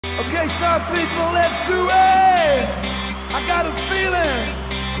Okay, star people, let's do it. I got a feeling,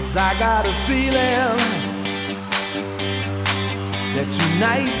 'cause I got a feeling that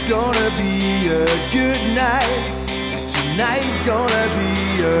tonight's gonna be a good night. That tonight's gonna be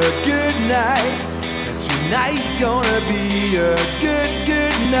a good night. That tonight's gonna be a good,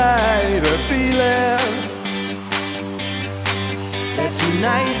 good night. A feeling that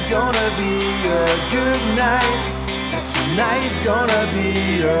tonight's gonna be a good night. That tonight's gonna be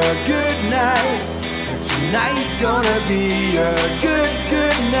a good night. That tonight's gonna be a good,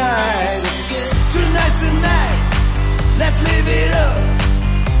 good night. Tonight's the night, let's live it up.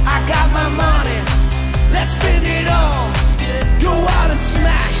 I got my money, let's spend it all. Go out and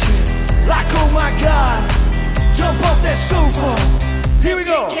smash it, like oh my God. Jump off that sofa, here we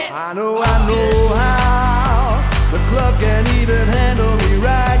go. I know how the club can't even handle me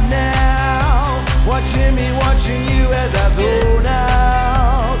right now. Watching me, watching you as I zone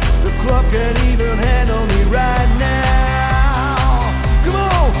out. The club can't even handle me right now. Come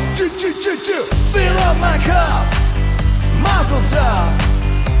on, fill up my cup, mazel tov.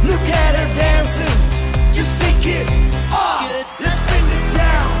 Look at her dancing, just take it off. Let's bring it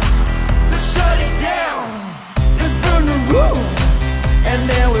down, let's shut it down. Let's burn the roof, and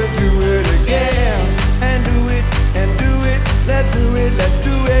then we'll do it again. And do it, and do it, let's do it, let's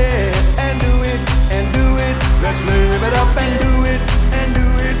do it. And do it, and do it, let's live it up and do it. And do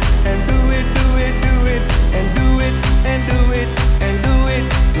it, and do it, do it, do it. And do it, and do it, and do it.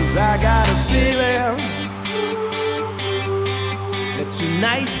 'Cause I got a feeling that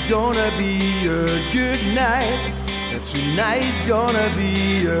tonight's gonna be a good night. That tonight's gonna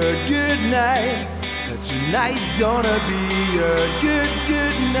be a good night. That tonight's gonna be a good,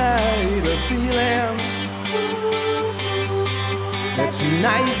 good night. A feeling that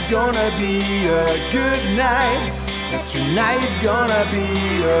tonight's gonna be a good night. That tonight's gonna be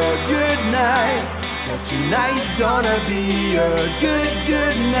a good night. That tonight's gonna be a good,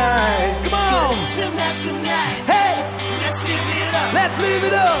 good night. Come on! Tonight's the night. Hey! Let's live it up. Let's live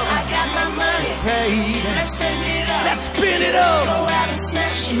it up. I got my money paid. Let's spend it up. Let's spin it up. Go out and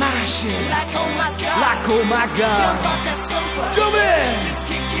smash it. Like oh my God. Like oh my God. Jump off that sofa. Jump in. Let's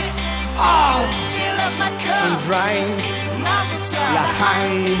kick it. Oh. Fill up my cup. And drink. Mazel tov.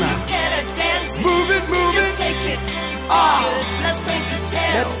 L'chaim. Look at her dancing. Move it, move Just it. take it. Oh. Let's bring the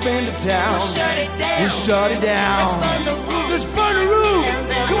town. Let's spin the town. We'll shut it down. We shut it down. Let's burn the roof. Let's burn the roof.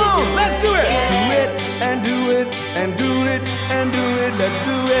 Come on, let's do it. Yeah. Do it and do it and do it and do it. Let's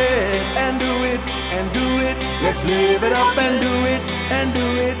do it and do it and do it. Let's live it up and do it and do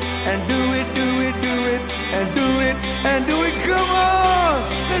it and do it, do it, do it and do it and do it. Come on,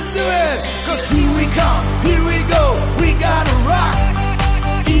 let's do it. 'Cause here we come, here we go. We gotta rock.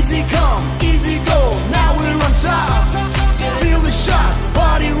 Easy come, easy go. Now we're on top. Feel the shot,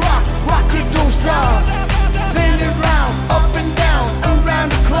 body rock, rock it, don't stop. Bend it round, up and down, around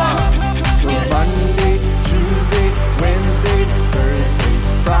the clock. Monday, Tuesday, Wednesday, Thursday,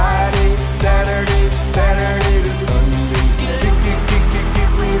 Friday, Saturday, Saturday to Sunday.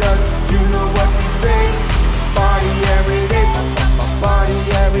 Kick with us, you know what we say. Party every day, party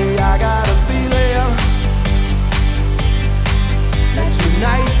every day. I got a feeling that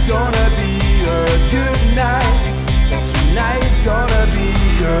tonight's gonna be a good night. That tonight's gonna be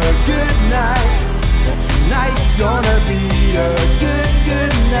a good night. That tonight's gonna be a good,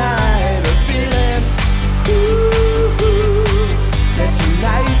 good night. A feeling, that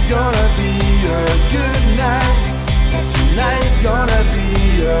tonight's gonna be a good night. That tonight's gonna be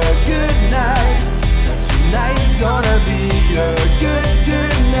a good night.